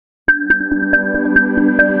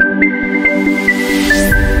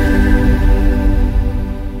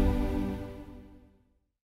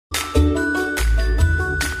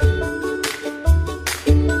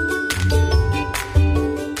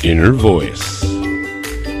Inner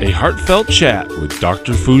Voice-A Heartfelt Chat with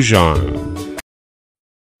Dr. Foojan.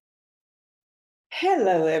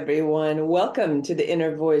 Hello, everyone. Welcome to the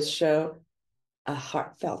Inner Voice Show, a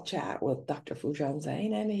heartfelt chat with Dr. Foojan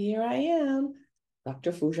Zeine. And here I am,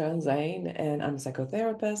 Dr. Foojan Zeine, and I'm a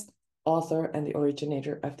psychotherapist, author, and the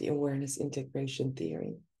originator of the Awareness Integration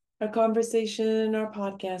Theory. Our conversation, our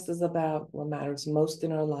podcast is about what matters most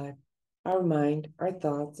in our life, our mind, our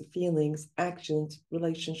thoughts, feelings, actions,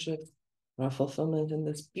 relationships, and our fulfillment in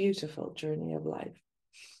this beautiful journey of life.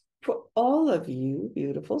 For all of you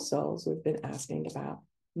beautiful souls who've been asking about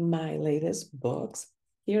my latest books,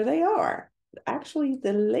 here they are. Actually,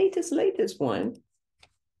 the latest one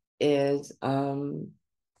is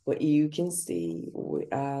what you can see,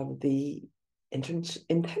 the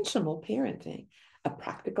intentional parenting, a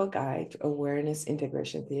practical guide to awareness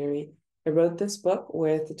integration theory. I wrote this book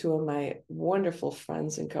with two of my wonderful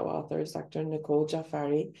friends and co-authors, Dr. Nicole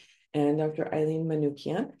Jaffari and Dr. Eileen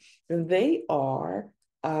Manoukian. They are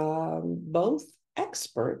both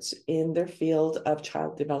experts in their field of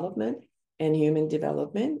child development and human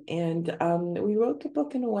development. And we wrote the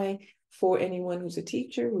book in a way for anyone who's a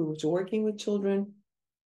teacher, who's working with children,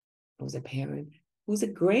 who's a parent, who's a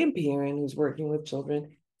grandparent, who's working with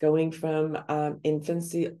children, going from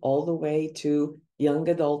infancy all the way to young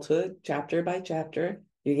adulthood, chapter by chapter.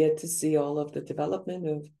 You get to see all of the development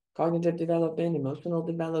of cognitive development, emotional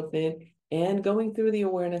development, and going through the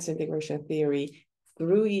awareness integration theory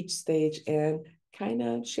through each stage and kind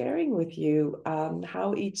of sharing with you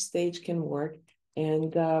how each stage can work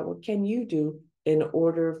and what can you do in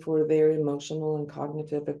order for their emotional and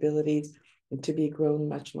cognitive abilities to be grown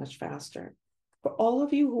much, much faster. For all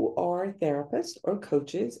of you who are therapists or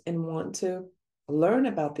coaches and want to learn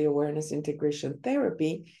about the awareness integration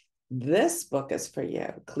therapy, this book is for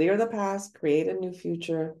you. Clear the past, create a new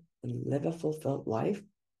future, and live a fulfilled life.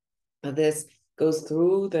 This goes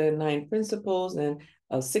through the 9 principles and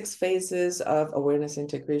 6 phases of awareness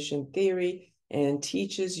integration theory and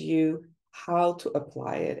teaches you how to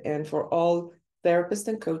apply it. And for all therapists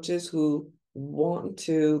and coaches who want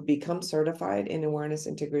to become certified in awareness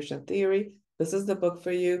integration theory, this is the book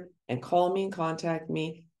for you. And call me and contact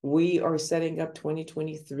me. We are setting up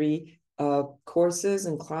 2023 courses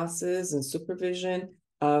and classes and supervision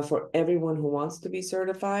for everyone who wants to be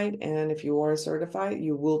certified. And if you are certified,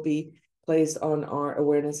 you will be placed on our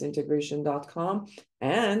awarenessintegration.com.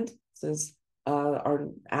 And since our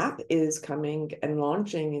app is coming and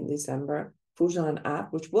launching in December, Foojan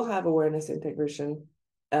app, which will have awareness integration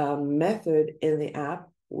method in the app,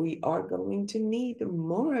 we are going to need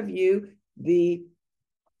more of you, the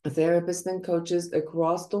therapists and coaches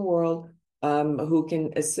across the world who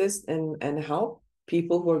can assist and help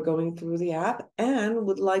people who are going through the app and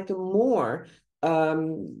would like more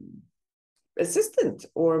assistance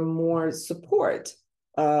or more support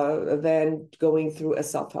than going through a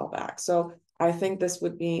self-help act. So I think this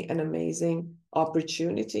would be an amazing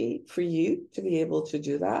opportunity for you to be able to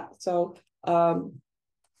do that. So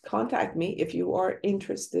contact me if you are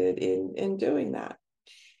interested in doing that.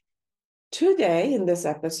 Today, in this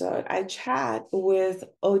episode, I chat with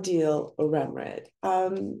Odille Remmert.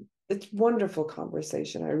 It's a wonderful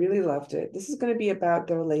conversation. I really loved it. This is going to be about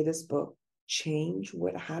their latest book, Change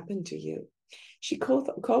What Happened to You. She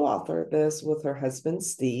co-authored this with her husband,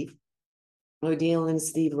 Steve. Odille and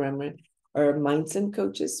Steve Remmert are mindset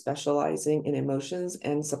coaches specializing in emotions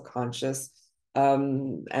and subconscious.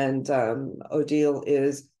 Odille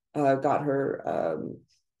is got her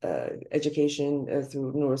education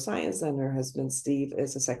through neuroscience, and her husband, Steve,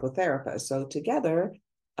 is a psychotherapist. So together,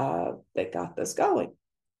 they got this going.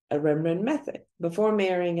 A Remmert method. Before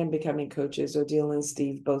marrying and becoming coaches, Odille and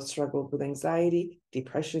Steve both struggled with anxiety,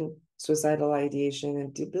 depression, suicidal ideation,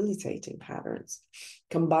 and debilitating patterns.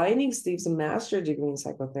 Combining Steve's master's degree in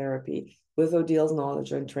psychotherapy with Odille's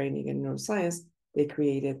knowledge and training in neuroscience, they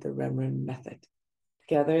created the Remmert method.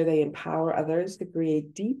 Together, they empower others to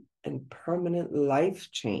create deep and permanent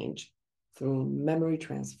life change through memory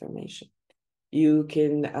transformation. You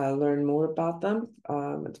can learn more about them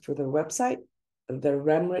through their website, the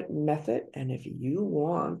Remmert method. And if you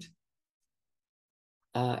want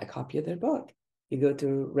a copy of their book, you go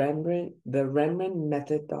to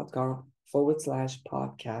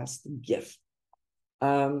theremmertmethod.com/podcast gift.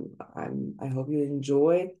 I hope you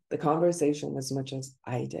enjoy the conversation as much as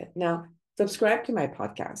I did. Now, subscribe to my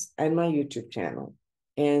podcast and my YouTube channel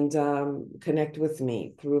and connect with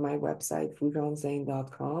me through my website,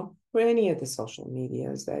 foojanzeine.com, or any of the social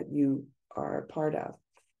medias that you are part of.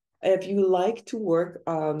 If you like to work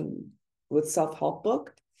with self-help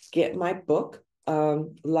book, get my book,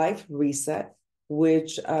 Life Reset,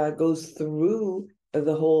 which goes through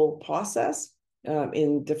the whole process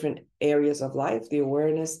in different areas of life, the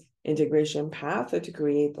awareness integration path to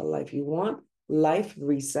create the life you want, life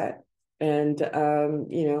reset. And,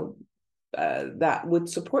 that would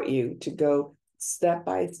support you to go step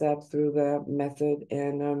by step through the method.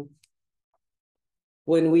 And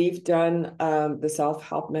when we've done the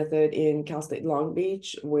self-help method in Cal State Long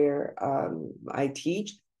Beach, where I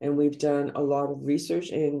teach, and we've done a lot of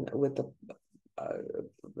research with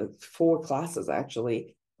 4 classes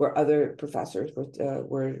actually, where other professors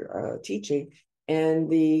were teaching. And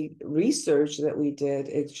the research that we did,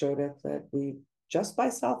 it showed us that we, just by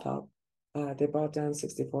self-help, they brought down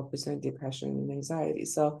 64% depression and anxiety.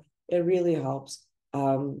 So it really helps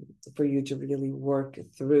for you to really work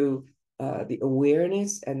through the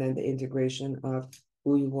awareness and then the integration of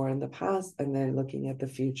who you were in the past, and then looking at the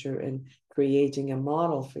future and creating a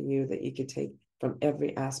model for you that you could take from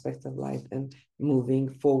every aspect of life and moving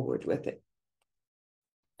forward with it.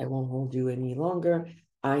 I won't hold you any longer.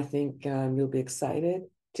 I think you'll be excited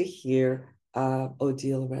to hear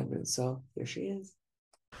Odille Remmert. So here she is.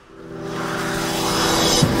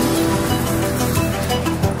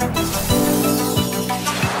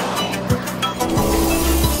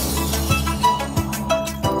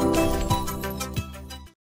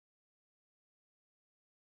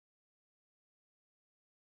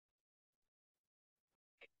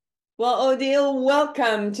 Well, Odille,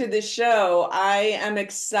 welcome to the show. I am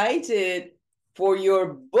excited for your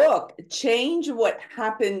book, Change What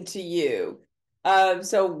Happened to You.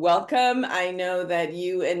 So welcome. I know that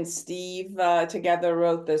you and Steve together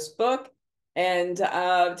wrote this book. And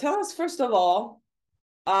tell us, first of all,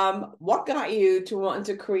 what got you to want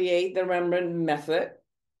to create the Remmert method?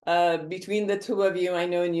 Between the two of you, I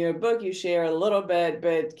know in your book you share a little bit,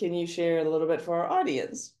 but can you share a little bit for our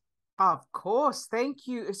audience? Of course. Thank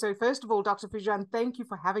you. So first of all, Dr. Foojan, thank you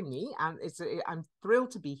for having me. I'm thrilled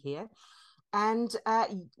to be here. And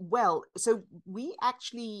well, so we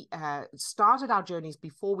actually started our journeys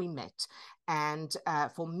before we met. And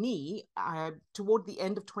for me, toward the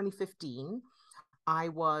end of 2015, I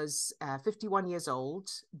was 51 years old,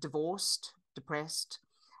 divorced, depressed,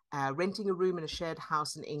 renting a room in a shared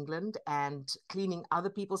house in England and cleaning other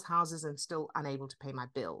people's houses and still unable to pay my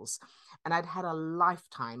bills. And I'd had a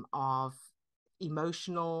lifetime of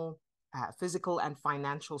emotional, physical, and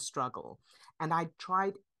financial struggle. And I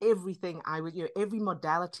tried everything. I would, every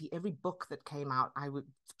modality, every book that came out, I would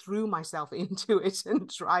threw myself into it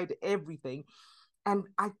and tried everything. And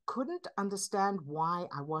I couldn't understand why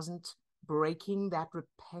I wasn't breaking that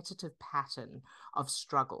repetitive pattern of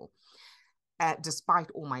struggle,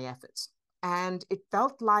 despite all my efforts. And it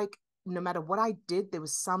felt like no matter what I did, there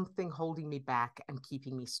was something holding me back and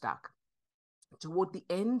keeping me stuck. Toward the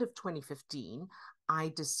end of 2015,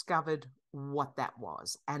 I discovered what that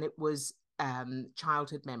was, and it was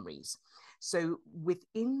childhood memories. So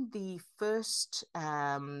within the first,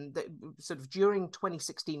 sort of during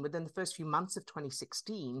 2016, within the first few months of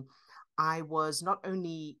 2016, I was not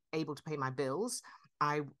only able to pay my bills,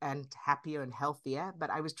 and happier and healthier, but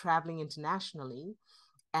I was traveling internationally.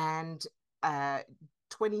 And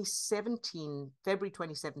 2017, February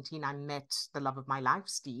 2017, I met the love of my life,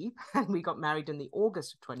 Steve, and we got married in the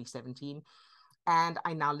August of 2017. And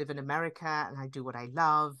I now live in America and I do what I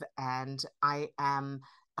love. And I am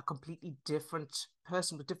a completely different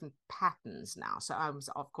person with different patterns now. So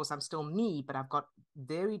of course, I'm still me, but I've got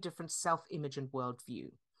very different self-image and worldview,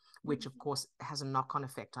 which of course has a knock-on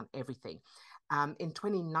effect on everything. In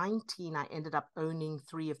 2019, I ended up owning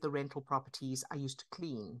 3 of the rental properties I used to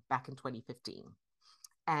clean back in 2015.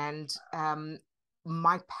 And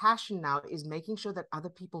my passion now is making sure that other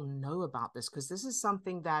people know about this, because this is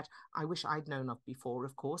something that I wish I'd known of before,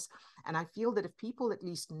 of course. And I feel that if people at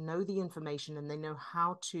least know the information and they know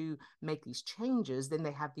how to make these changes, then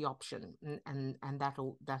they have the option, and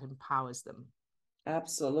that empowers them.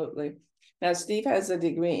 Absolutely. Now, Steve has a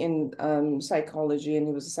degree in psychology, and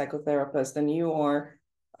he was a psychotherapist, and you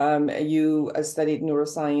studied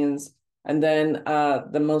neuroscience. And then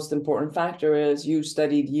the most important factor is you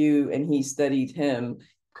studied you and he studied him.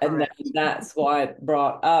 Correct. And that's what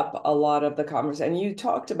brought up a lot of the conversation. And you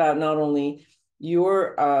talked about not only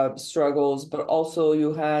your struggles, but also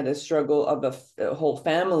you had a struggle of a whole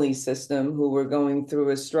family system who were going through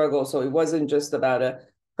a struggle. So it wasn't just about a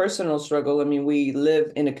personal struggle. I mean, we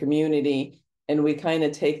live in a community and we kind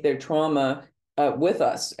of take their trauma with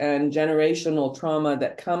us, and generational trauma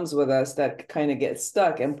that comes with us that kind of gets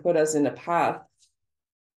stuck and put us in a path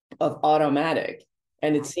of automatic.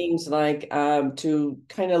 And it seems like to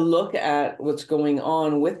kind of look at what's going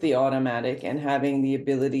on with the automatic and having the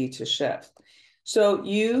ability to shift. So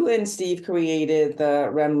you and Steve created the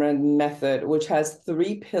Remmert method, which has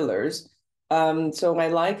 3 pillars. So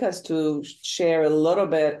I'd like us to share a little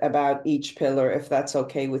bit about each pillar, if that's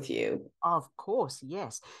okay with you. Of course,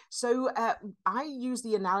 yes. So I use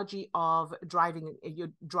the analogy of driving.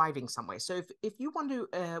 You're driving somewhere. So if you want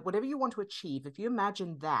to, whatever you want to achieve, if you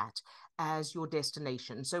imagine that as your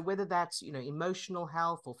destination, so whether that's emotional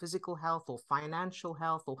health or physical health or financial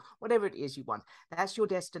health or whatever it is you want, that's your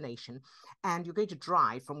destination, and you're going to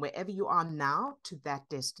drive from wherever you are now to that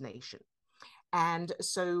destination. And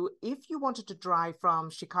so if you wanted to drive from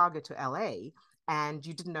Chicago to LA and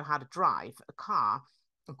you didn't know how to drive a car,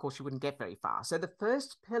 of course, you wouldn't get very far. So the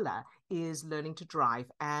first pillar is learning to drive.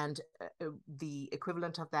 And the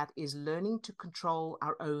equivalent of that is learning to control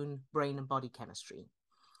our own brain and body chemistry.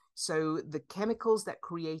 So the chemicals that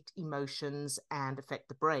create emotions and affect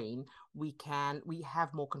the brain, we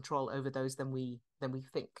have more control over those than we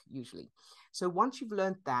think usually. So once you've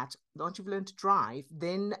learned that, once you've learned to drive,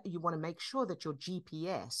 then you want to make sure that your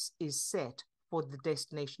GPS is set for the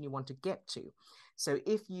destination you want to get to. So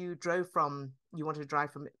if you wanted to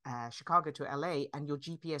drive from Chicago to LA and your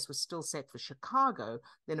GPS was still set for Chicago,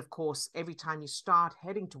 then of course, every time you start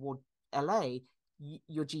heading toward LA,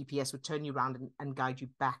 your GPS would turn you around and guide you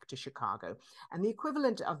back to Chicago. And the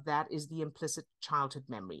equivalent of that is the implicit childhood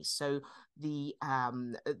memories. So the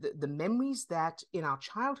memories that in our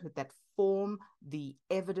childhood that form the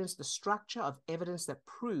evidence, the structure of evidence that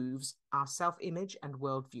proves our self-image and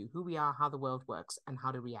worldview, who we are, how the world works, and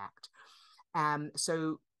how to react.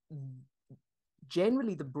 So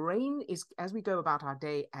generally the brain is, as we go about our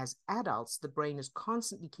day as adults, the brain is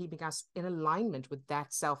constantly keeping us in alignment with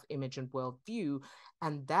that self-image and worldview.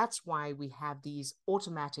 And that's why we have these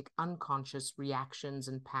automatic unconscious reactions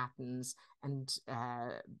and patterns and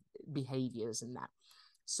behaviors and that.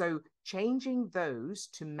 So changing those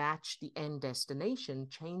to match the end destination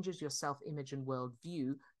changes your self-image and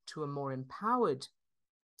worldview to a more empowered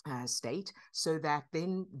state, so that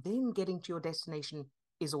then getting to your destination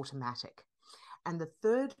is automatic. And the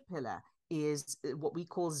third pillar is what we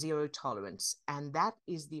call zero tolerance. And that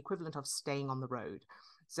is the equivalent of staying on the road.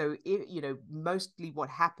 So, mostly what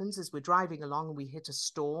happens is we're driving along and we hit a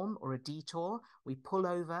storm or a detour. We pull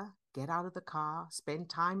over, get out of the car, spend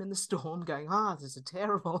time in the storm going, this is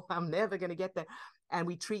terrible. I'm never going to get there. And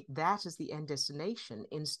we treat that as the end destination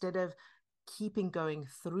instead of keeping going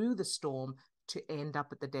through the storm to end up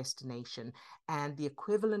at the destination. And the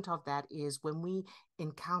equivalent of that is when we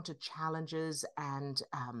encounter challenges and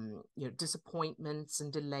disappointments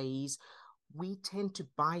and delays, we tend to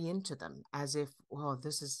buy into them as if, well,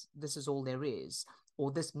 this is all there is,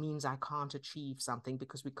 or this means I can't achieve something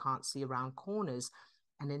because we can't see around corners.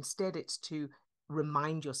 And instead it's to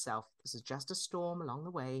remind yourself, this is just a storm along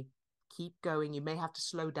the way. Keep going. You may have to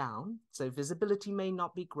slow down. So visibility may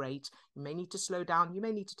not be great. You may need to slow down. You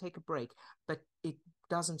may need to take a break, but it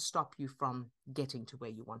doesn't stop you from getting to where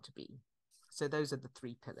you want to be. So those are the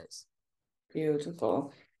 3 pillars.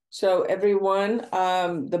 Beautiful. So everyone,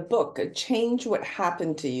 the book, Change What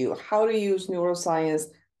Happened to You, How to Use Neuroscience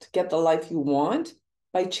to Get the Life You Want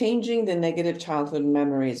by Changing the Negative Childhood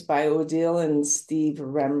Memories by Odille and Steve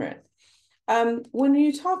Remmert. When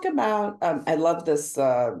you talk about, I love this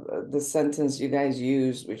sentence you guys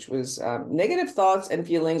used, which was negative thoughts and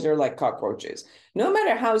feelings are like cockroaches. No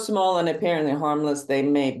matter how small and apparently harmless they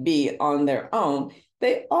may be on their own,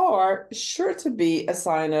 they are sure to be a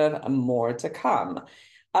sign of more to come.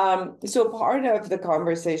 So part of the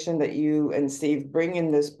conversation that you and Steve bring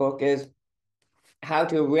in this book is how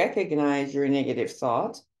to recognize your negative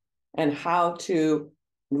thoughts and how to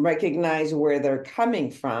recognize where they're coming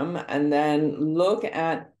from, and then look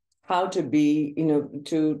at how to be,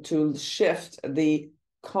 to shift the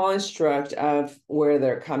construct of where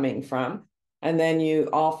they're coming from. And then you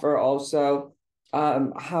offer also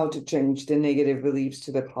how to change the negative beliefs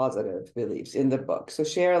to the positive beliefs in the book. So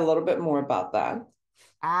share a little bit more about that.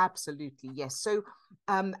 Absolutely, yes. So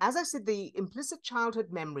as I said, the implicit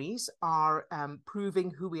childhood memories are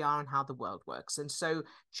proving who we are and how the world works. And so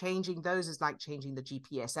changing those is like changing the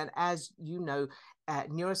GPS. And as you know,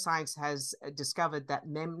 neuroscience has discovered that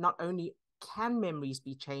not only can memories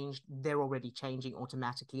be changed, they're already changing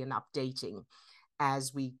automatically and updating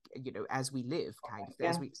as we live,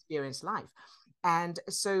 as we experience life. And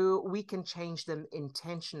so we can change them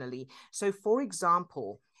intentionally. So for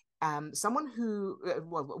example, someone who,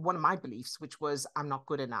 one of my beliefs, which was I'm not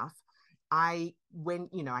good enough. I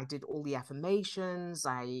did all the affirmations,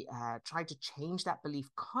 I tried to change that belief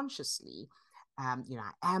consciously. I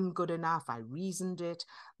am good enough. I reasoned it.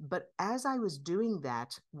 But as I was doing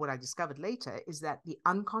that, what I discovered later is that the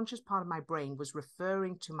unconscious part of my brain was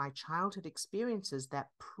referring to my childhood experiences that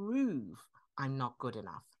prove I'm not good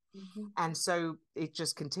enough. Mm-hmm. And so it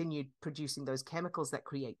just continued producing those chemicals that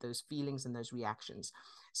create those feelings and those reactions.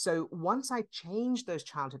 So once I changed those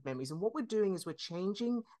childhood memories, and what we're doing is we're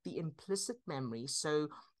changing the implicit memory. So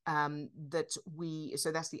that's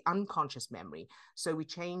the unconscious memory. So we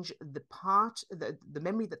change the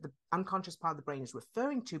memory that the unconscious part of the brain is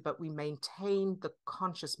referring to, but we maintain the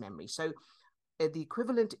conscious memory. So the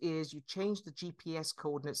equivalent is you change the GPS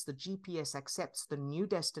coordinates, the GPS accepts the new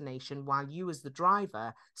destination while you as the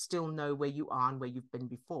driver still know where you are and where you've been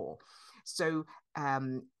before. So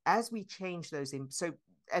as we change those so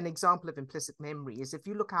an example of implicit memory is if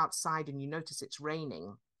you look outside and you notice it's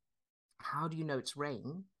raining. How do you know it's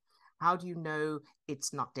rain? How do you know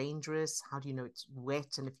it's not dangerous? How do you know it's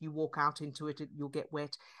wet? And if you walk out into it, you'll get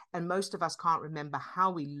wet. And most of us can't remember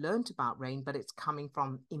how we learned about rain, but it's coming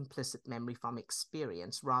from implicit memory, from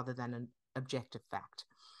experience, rather than an objective fact.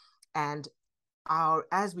 And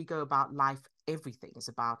as we go about life, everything is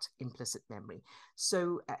about implicit memory.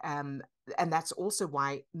 So, and that's also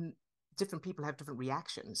why different people have different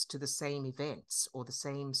reactions to the same events or the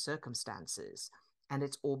same circumstances. And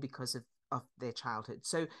it's all because of their childhood.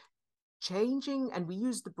 So changing, and we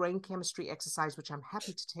use the brain chemistry exercise, which I'm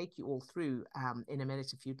happy to take you all through in a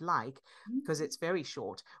minute if you'd like, because it's very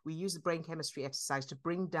short. We use the brain chemistry exercise to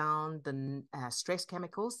bring down the stress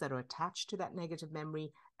chemicals that are attached to that negative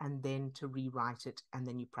memory, and then to rewrite it, and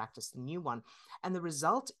then you practice the new one. And the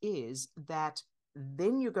result is that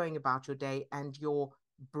then you're going about your day, and your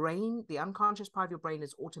brain, the unconscious part of your brain,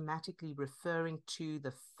 is automatically referring to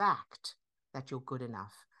the fact that you're good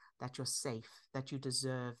enough, that you're safe, that you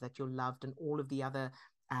deserve, that you're loved, and all of the other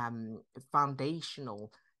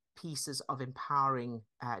foundational pieces of empowering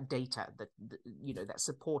data that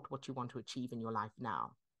support what you want to achieve in your life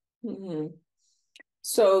now. Mm-hmm.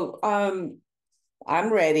 So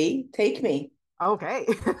I'm ready. Take me. Okay.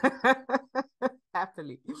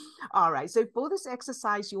 Happily. All right. So for this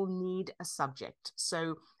exercise, you'll need a subject.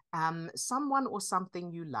 So someone or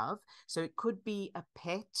something you love. So it could be a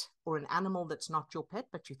pet or an animal that's not your pet,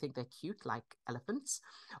 but you think they're cute, like elephants,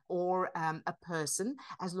 or a person,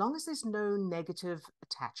 as long as there's no negative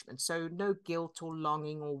attachment. So no guilt or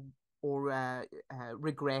longing or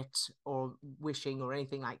regret or wishing or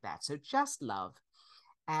anything like that. So just love.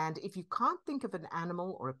 And if you can't think of an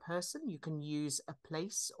animal or a person, you can use a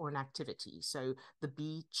place or an activity. So the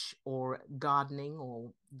beach or gardening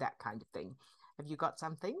or that kind of thing. Have you got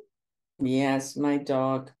something? Yes, my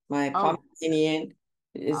dog, my Pomeranian,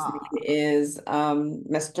 his name is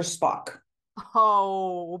Mr. Spock.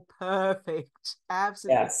 Oh, perfect.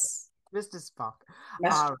 Absolutely. Yes. Mr. Spock.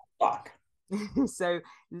 Mr. Spock. So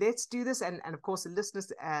let's do this. And of course, the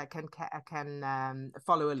listeners can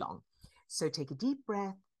follow along. So take a deep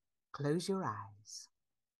breath, close your eyes.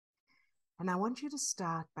 And I want you to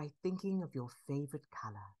start by thinking of your favorite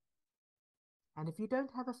color. And if you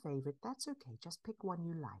don't have a favorite, that's okay. Just pick one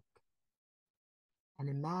you like. And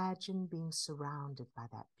imagine being surrounded by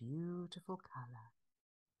that beautiful color.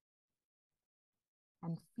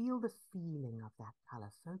 And feel the feeling of that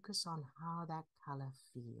color. Focus on how that color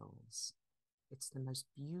feels. It's the most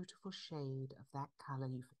beautiful shade of that color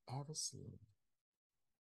you've ever seen.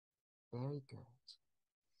 Very good.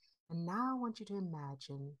 And now I want you to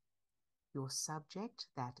imagine your subject,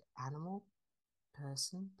 that animal,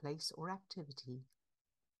 person, place, or activity,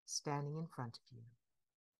 standing in front of you.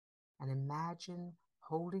 And imagine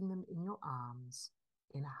holding them in your arms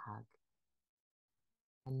in a hug.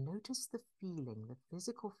 And notice the feeling, the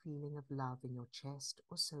physical feeling of love in your chest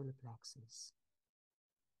or solar plexus.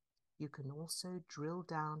 You can also drill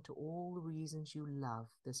down to all the reasons you love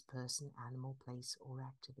this person, animal, place, or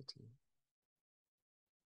activity.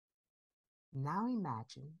 Now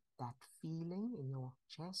imagine that feeling in your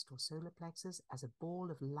chest or solar plexus as a ball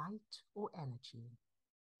of light or energy.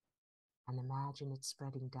 And imagine it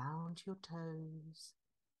spreading down to your toes,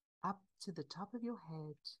 up to the top of your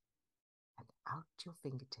head, and out to your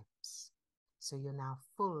fingertips. So you're now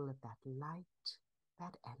full of that light,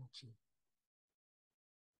 that energy.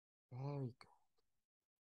 Very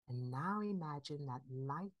good. And now imagine that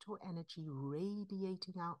light or energy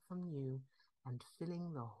radiating out from you and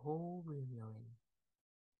filling the whole room you're in.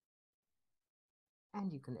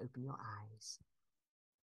 And you can open your eyes.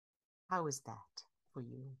 How is that for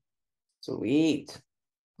you? Sweet.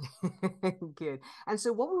 Good. And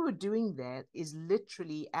so what we were doing there is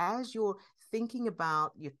literally, as you're thinking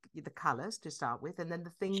about the colors to start with, and then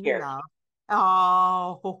the thing you love,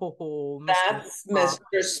 Oh, Mr. That's Spock.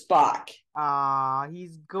 Mr. Spock. Ah,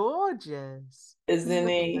 he's gorgeous. Isn't Look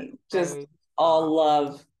he? at Just that all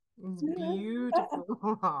love. He's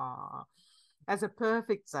beautiful. Aw, that's a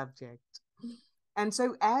perfect subject. And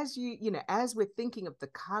so as as we're thinking of the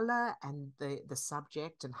color and the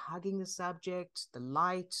subject and hugging the subject, the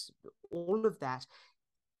light, all of that,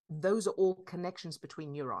 those are all connections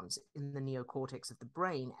between neurons in the neocortex of the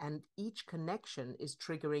brain, and each connection is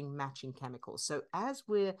triggering matching chemicals. So as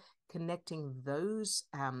we're connecting those,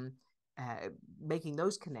 making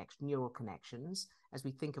those neural connections, as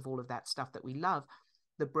we think of all of that stuff that we love,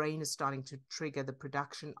 the brain is starting to trigger the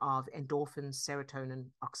production of endorphins,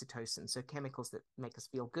 serotonin, oxytocin, so chemicals that make us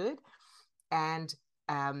feel good. And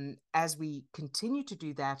as we continue to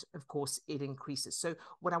do that, of course, it increases. So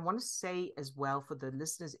what I want to say as well for the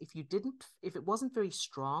listeners, if it wasn't very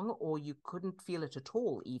strong or you couldn't feel it at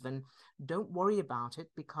all even, don't worry about it,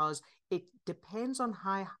 because it depends on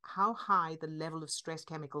how high the level of stress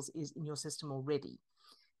chemicals is in your system already.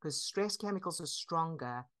 Because stress chemicals are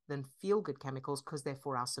stronger than feel-good chemicals because they're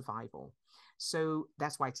for our survival. So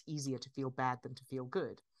that's why it's easier to feel bad than to feel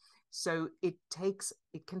good. So it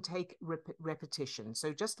can take repetition.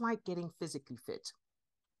 So just like getting physically fit,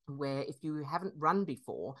 where if you haven't run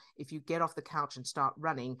before, if you get off the couch and start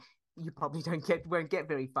running, you probably won't get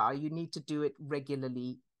very far. You need to do it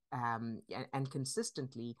regularly and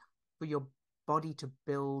consistently for your body to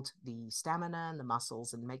build the stamina and the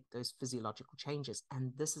muscles and make those physiological changes.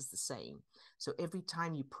 And this is the same. So every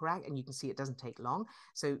time you practice, and you can see it doesn't take long,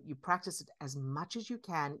 so you practice it as much as you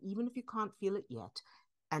can, even if you can't feel it yet,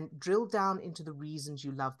 and drill down into the reasons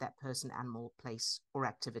you love that person, animal, place, or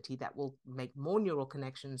activity. That will make more neural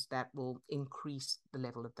connections that will increase the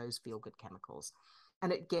level of those feel-good chemicals.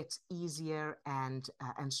 And it gets easier and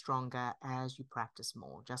stronger as you practice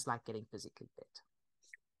more, just like getting physically fit.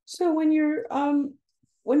 So when you're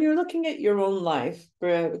looking at your own life,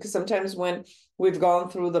 because sometimes when we've gone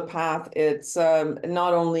through the path, it's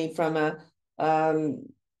not only from a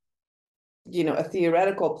a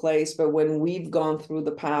theoretical place, but when we've gone through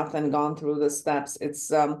the path and gone through the steps,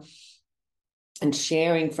 it's and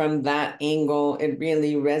sharing from that angle, it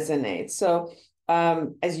really resonates. So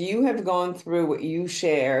as you have gone through what you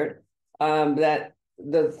shared, that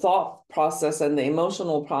the thought process and the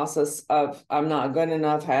emotional process of I'm not good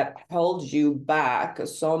enough had held you back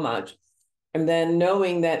so much. And then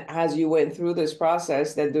knowing that as you went through this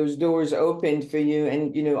process, that those doors opened for you,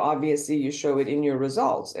 and obviously you show it in your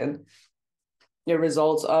results, and your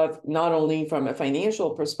results of not only from a financial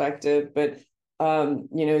perspective, but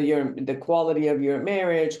the quality of your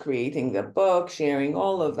marriage, creating the book, sharing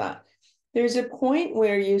all of that. There's a point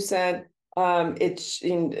where you said there's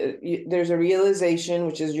a realization,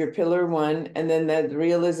 which is your pillar one, and then that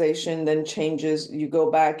realization then changes. You go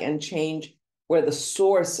back and change where the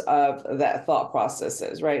source of that thought process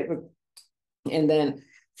is, right? And then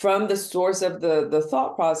from the source of the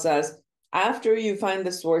thought process, after you find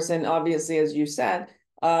the source, and obviously, as you said,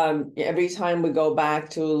 every time we go back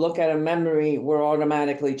to look at a memory, we're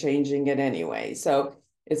automatically changing it anyway. So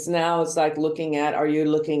it's like are you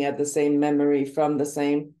looking at the same memory from the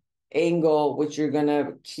same angle, which you're going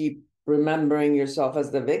to keep remembering yourself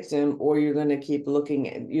as the victim, or you're going to keep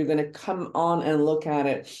you're going to come on and look at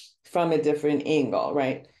it from a different angle,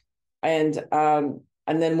 right? And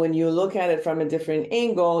then when you look at it from a different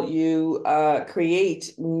angle, you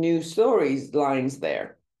create new storylines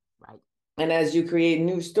there. Right. And as you create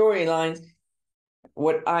new storylines,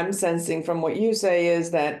 what I'm sensing from what you say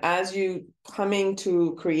is that as you coming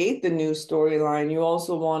to create the new storyline, you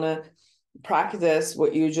also want to practice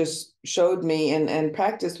what you just showed me and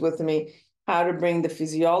practice with me, how to bring the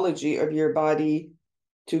physiology of your body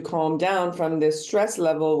to calm down from this stress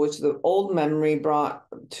level, which the old memory brought,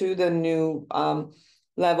 to the new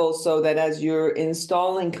level, so that as you're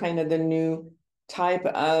installing kind of the new type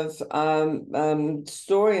of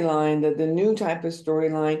storyline, that the new type of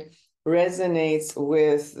storyline resonates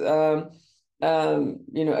with a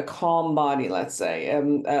calm body, let's say,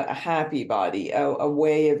 a happy body, a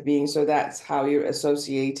way of being. So that's how you're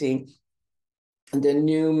associating the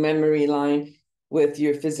new memory line with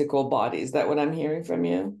your physical body. Is that what I'm hearing from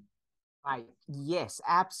you? Right. Yes,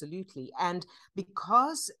 absolutely. And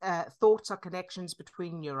because thoughts are connections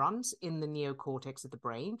between neurons in the neocortex of the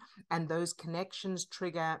brain, and those connections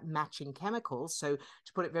trigger matching chemicals. So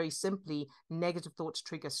to put it very simply, negative thoughts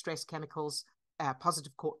trigger stress chemicals,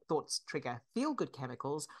 positive thoughts trigger feel-good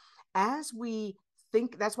chemicals. As we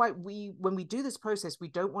think, that's why when we do this process, we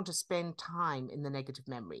don't want to spend time in the negative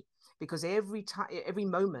memory, because every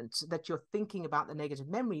moment that you're thinking about the negative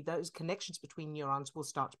memory, those connections between neurons will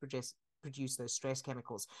start to produce those stress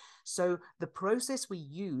chemicals. So the process we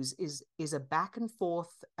use is a back and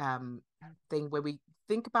forth thing where we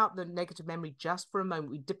think about the negative memory just for a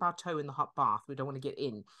moment. We dip our toe in the hot bath. We don't want to get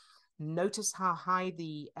in. Notice how high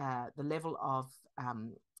the level of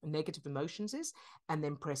negative emotions is, and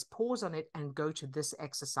then press pause on it and go to this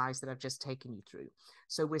exercise that I've just taken you through.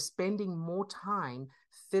 So we're spending more time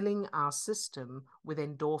filling our system with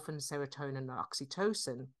endorphin, serotonin, and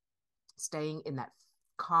oxytocin, staying in that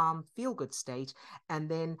calm, feel-good state. And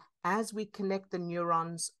then as we connect the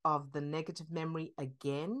neurons of the negative memory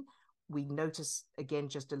again, we notice again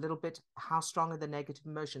just a little bit how strong are the negative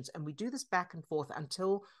emotions. And we do this back and forth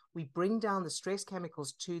until we bring down the stress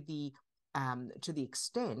chemicals to the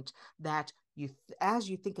extent that as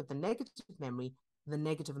you think of the negative memory, the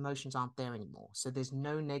negative emotions aren't there anymore. So there's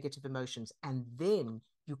no negative emotions. And then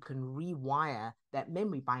you can rewire that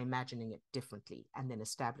memory by imagining it differently and then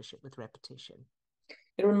establish it with repetition.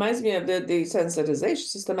 It reminds me of the desensitization,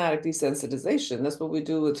 systematic desensitization. That's what we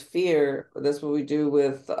do with fear. That's what we do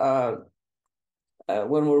with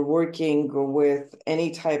when we're working with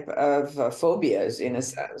any type of phobias, in a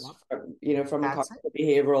sense. Yep. From a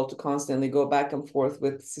behavioral to constantly go back and forth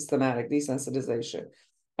with systematic desensitization.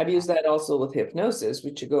 I've used that also with hypnosis,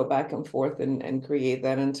 which you go back and forth and create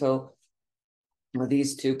that until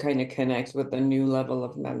these two kind of connect with a new level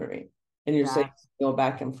of memory. And you're saying go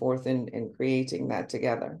back and forth in creating that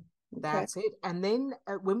together. Okay. That's it. And then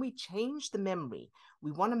when we change the memory,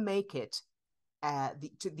 we want to make it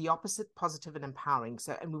the opposite, positive and empowering.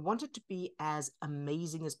 So, and we want it to be as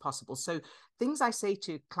amazing as possible. So things I say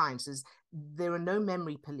to clients is there are no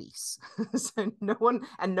memory police. So no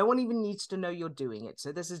one even needs to know you're doing it.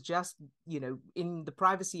 So this is just, in the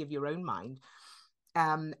privacy of your own mind.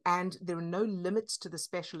 And there are no limits to the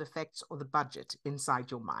special effects or the budget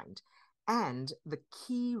inside your mind. And the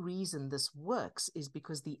key reason this works is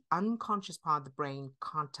because the unconscious part of the brain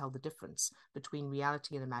can't tell the difference between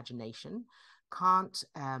reality and imagination, can't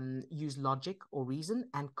use logic or reason,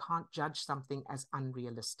 and can't judge something as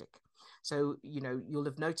unrealistic. So, you'll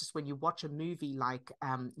have noticed when you watch a movie like,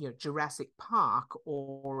 Jurassic Park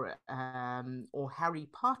or Harry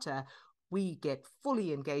Potter, we get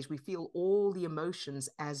fully engaged. We feel all the emotions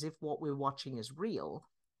as if what we're watching is real,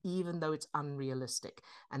 even though it's unrealistic.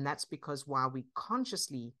 And that's because while we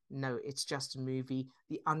consciously know it's just a movie,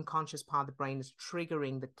 the unconscious part of the brain is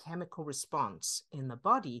triggering the chemical response in the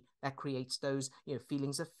body that creates those,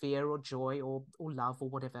 feelings of fear or joy or love or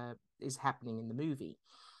whatever is happening in the movie.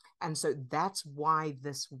 And so that's why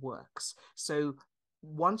this works. So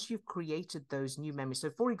once you've created those new memories, so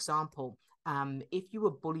for example, if you were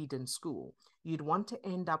bullied in school, you'd want to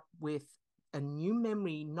end up with a new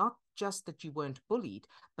memory, not just that you weren't bullied,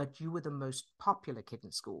 but you were the most popular kid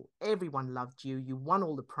in school. Everyone loved you. You won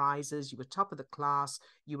all the prizes. You were top of the class.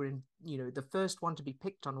 You were the first one to be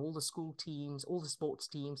picked on all the school teams, all the sports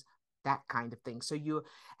teams, that kind of thing. So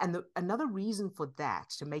another reason for that,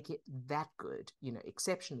 to make it that good,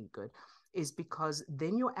 exceptionally good, is because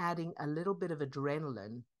then you're adding a little bit of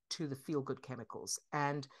adrenaline to the feel-good chemicals,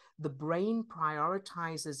 and the brain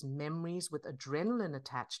prioritizes memories with adrenaline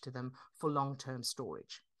attached to them for long-term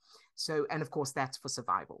storage. So, and of course, that's for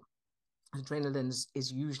survival. Adrenaline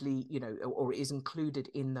is usually, or is included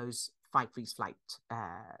in those fight, freeze, flight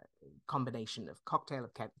combination of cocktail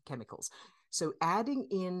of chemicals. So adding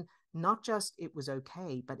in not just it was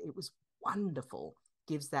okay, but it was wonderful,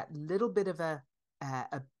 gives that little bit of a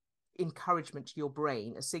encouragement to your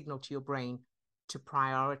brain, a signal to your brain to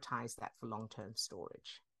prioritize that for long-term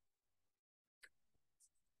storage.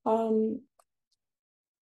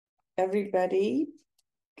 Everybody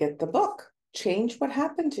get the book, Change What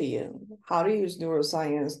Happened to You, How to Use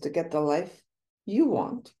Neuroscience to Get the Life You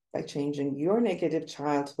Want by Changing Your Negative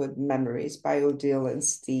Childhood Memories, by Odille and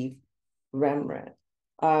Steve Remmert.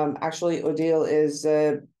 Actually, Odille is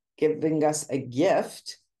giving us a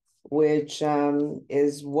gift, which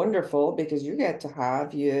is wonderful because you get to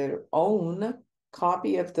have your own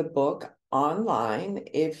copy of the book online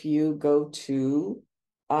if you go to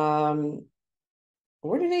where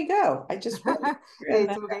did he go? I just wrote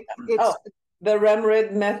it's okay. It's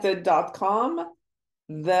theremredmethod.com,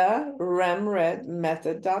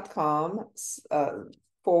 theremredmethod.com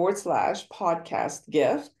 /podcast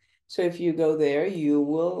gift. So if you go there, you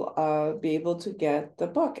will be able to get the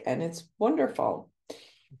book, and it's wonderful.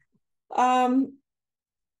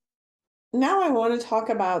 Now I want to talk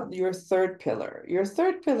about your third pillar. Your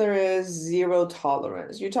third pillar is zero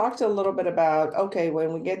tolerance. You talked a little bit about, okay,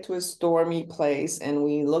 when we get to a stormy place and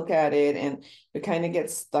we look at it and we kind of get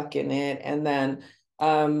stuck in it, and then,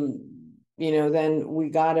 then we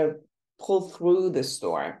got to pull through the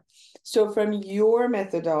storm. So from your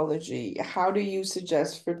methodology, how do you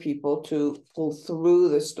suggest for people to pull through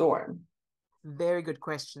the storm? Very good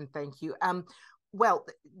question. Thank you. Well,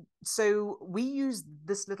 so we use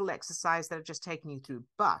this little exercise that I've just taken you through,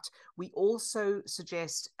 but we also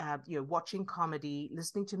suggest, watching comedy,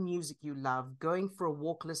 listening to music you love, going for a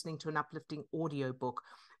walk, listening to an uplifting audiobook,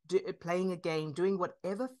 playing a game, doing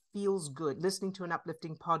whatever feels good, listening to an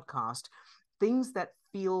uplifting podcast, things that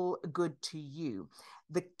feel good to you.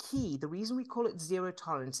 The key, the reason we call it zero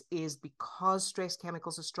tolerance is because stress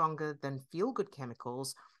chemicals are stronger than feel-good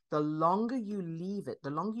chemicals. The longer you leave it, the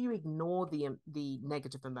longer you ignore the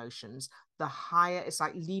negative emotions, the higher it's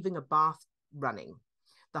like leaving a bath running.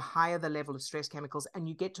 The higher the level of stress chemicals, and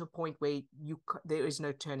you get to a point where there is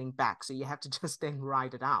no turning back. So you have to just then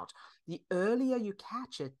ride it out. The earlier you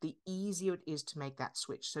catch it, the easier it is to make that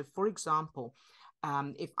switch. So, for example,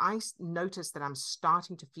 if I notice that I'm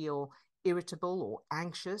starting to feel irritable or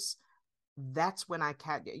anxious, that's when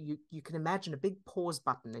you can imagine a big pause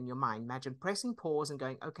button in your mind. Imagine pressing pause and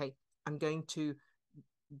going, okay, I'm going to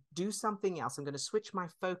do something else. I'm going to switch my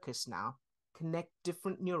focus now, connect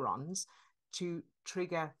different neurons to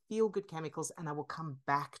trigger feel-good chemicals, and I will come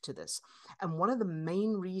back to this. And one of the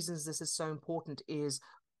main reasons this is so important is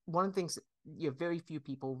one of the things that very few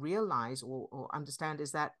people realize or understand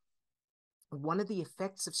is that one of the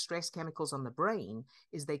effects of stress chemicals on the brain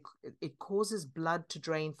is it causes blood to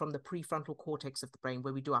drain from the prefrontal cortex of the brain,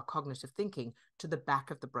 where we do our cognitive thinking, to the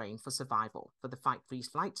back of the brain for survival, for the fight, freeze,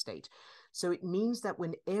 flight state. So it means that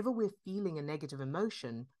whenever we're feeling a negative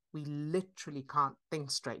emotion, we literally can't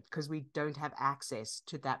think straight because we don't have access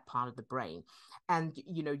to that part of the brain. And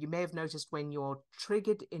you may have noticed when you're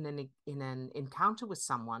triggered in an encounter with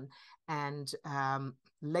someone, and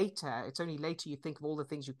it's only later you think of all the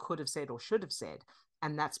things you could have said or should have said.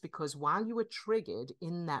 And that's because while you were triggered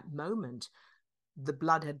in that moment, the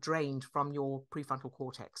blood had drained from your prefrontal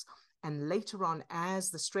cortex. And later on, as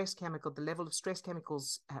the level of stress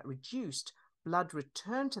chemicals reduced, blood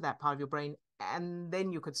returned to that part of your brain, and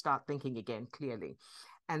then you could start thinking again clearly.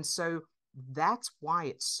 And so that's why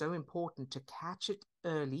it's so important to catch it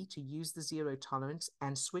early, to use the zero tolerance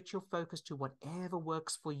and switch your focus to whatever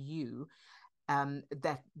works for you.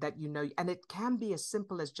 That and it can be as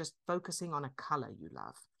simple as just focusing on a color you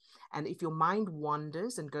love. And if your mind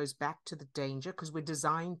wanders and goes back to the danger, because we're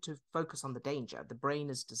designed to focus on the danger, the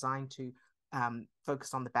brain is designed to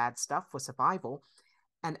focus on the bad stuff for survival.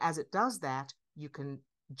 And as it does that, you can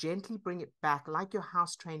gently bring it back, like your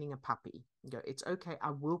house training a puppy. You go, it's okay,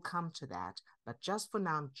 I will come to that, but just for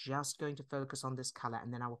now, I'm just going to focus on this color,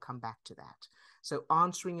 and then I will come back to that. So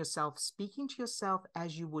answering yourself, speaking to yourself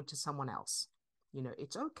as you would to someone else.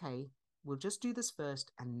 It's okay, we'll just do this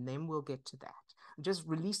first, and then we'll get to that. I'm just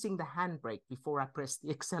releasing the handbrake before I press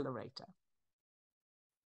the accelerator.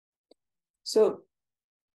 So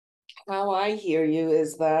how I hear you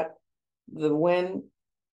is that when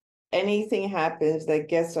anything happens that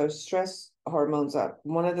gets our stress hormones up,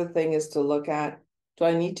 one of the things is to look at, do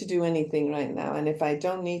I need to do anything right now? And if I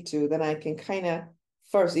don't need to, then I can kind of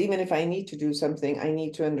first, even if I need to do something, I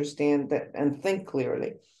need to understand that and think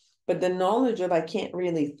clearly. But the knowledge of I can't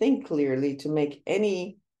really think clearly to make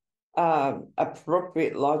any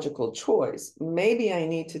appropriate logical choice. Maybe I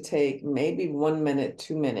need to take maybe 1 minute,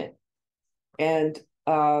 2 minutes, and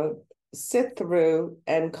sit through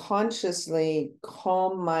and consciously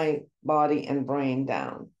calm my body and brain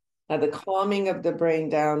down. Now, the calming of the brain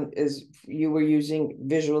down is, you were using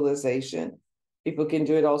visualization. People can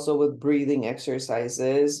do it also with breathing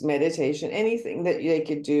exercises, meditation, anything that they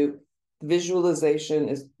could do.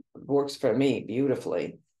 Visualization works for me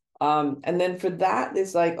beautifully. And then for that,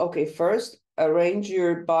 it's like, okay, first arrange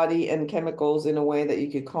your body and chemicals in a way that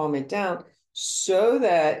you could calm it down so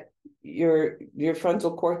that your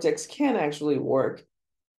frontal cortex can actually work,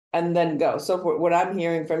 and then go. So what I'm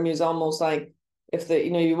hearing from you is almost like, if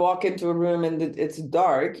you walk into a room and it's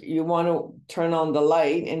dark, you want to turn on the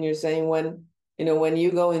light, and you're saying when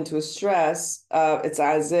you go into a stress, it's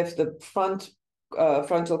as if the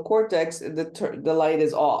frontal cortex, the light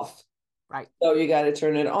is off. Right. So you got to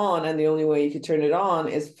turn it on, and the only way you can turn it on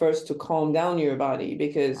is first to calm down your body,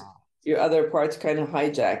 because your other parts kind of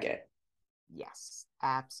hijack it. Yes,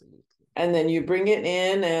 absolutely. And then you bring it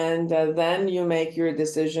in, and then you make your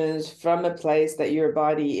decisions from a place that your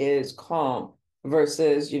body is calm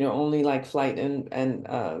versus, only like flight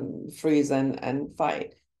and freeze and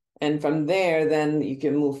fight. And from there, then you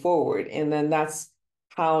can move forward. And then that's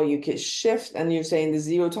how you can shift. And you're saying the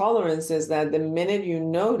zero tolerance is that the minute you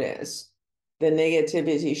notice the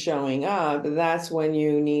negativity showing up, that's when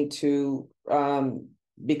you need to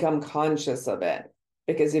become conscious of it.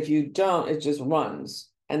 Because if you don't, it just runs.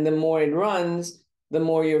 And the more it runs, the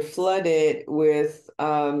more you're flooded with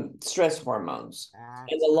stress hormones.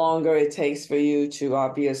 And the longer it takes for you to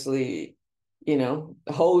obviously,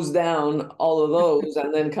 hose down all of those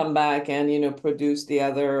and then come back and, produce the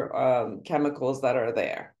other chemicals that are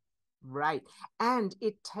there. Right. And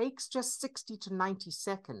it takes just 60 to 90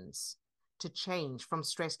 seconds to change from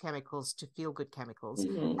stress chemicals to feel-good chemicals,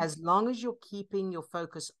 as long as you're keeping your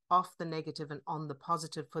focus off the negative and on the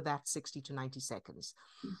positive for that 60 to 90 seconds.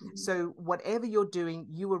 So whatever you're doing,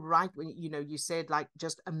 you were right when, you said like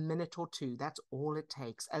just a minute or two, that's all it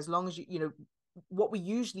takes. As long as what we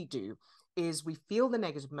usually do is we feel the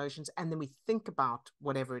negative emotions and then we think about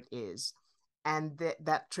whatever it is. And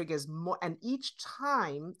that triggers more. And each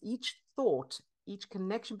time, each thought, each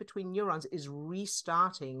connection between neurons is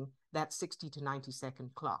restarting that 60 to 90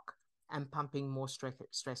 second clock and pumping more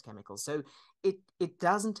stress chemicals. So it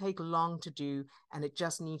doesn't take long to do, and it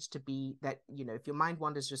just needs to be that, if your mind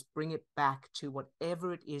wanders, just bring it back to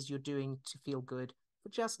whatever it is you're doing to feel good for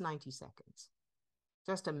just 90 seconds.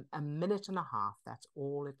 Just a minute and a half, that's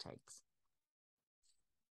all it takes.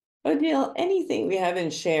 Odille, anything we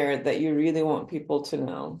haven't shared that you really want people to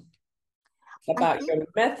know about your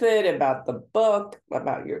method, about the book,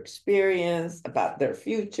 about your experience, about their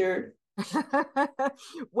future?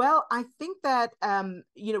 Well, I think that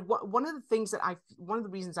one of the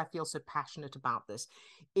reasons I feel so passionate about this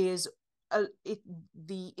is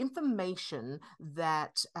the information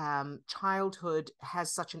that childhood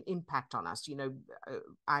has such an impact on us.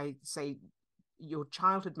 I say your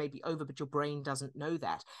childhood may be over, but your brain doesn't know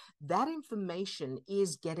that. That information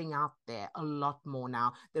is getting out there a lot more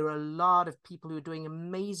now. There are a lot of people who are doing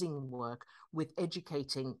amazing work with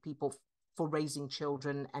educating people for raising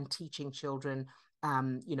children and teaching children,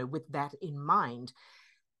 with that in mind.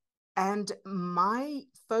 And my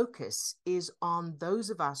focus is on those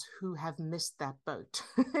of us who have missed that boat.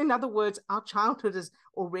 In other words, our childhood has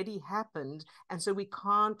already happened. And so we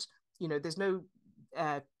can't, there's no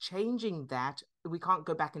changing that. We can't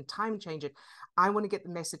go back in time and change it. I want to get the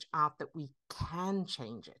message out that we can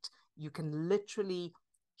change it. You can literally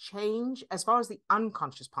change, as far as the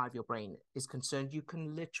unconscious part of your brain is concerned, you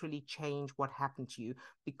can literally change what happened to you,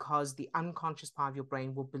 because the unconscious part of your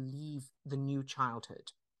brain will believe the new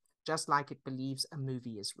childhood, just like it believes a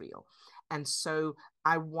movie is real. And so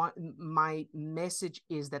my message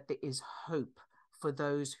is that there is hope for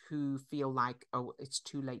those who feel like, oh, it's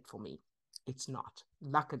too late for me. It's not.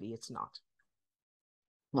 Luckily, it's not.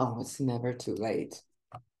 Oh, it's never too late.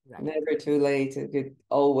 Right. Never too late. It could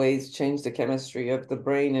always change the chemistry of the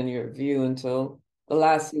brain and your view until the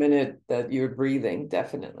last minute that you're breathing,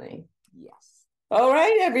 definitely. Yes. All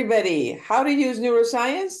right, everybody. How to use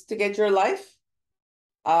neuroscience to get your life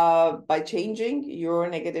by changing your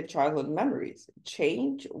negative childhood memories.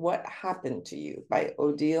 Change What Happened to You by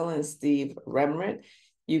Odille and Steve Remmert.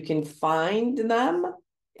 You can find them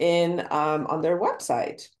on their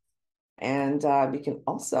website. And you can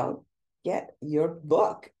also get your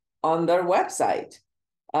book on their website,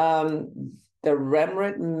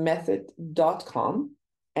 theremmertmethod.com.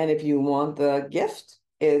 And if you want the gift,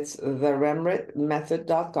 it's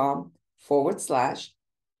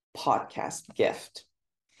theremmertmethod.com/podcast gift.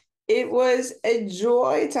 It was a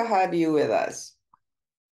joy to have you with us.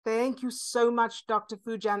 Thank you so much, Dr.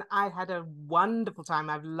 Foojan. I had a wonderful time.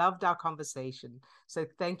 I've loved our conversation. So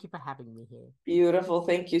thank you for having me here. Beautiful.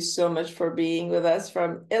 Thank you so much for being with us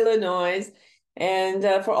from Illinois. And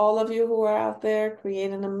for all of you who are out there, create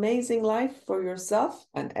an amazing life for yourself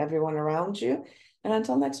and everyone around you. And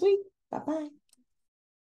until next week, bye-bye.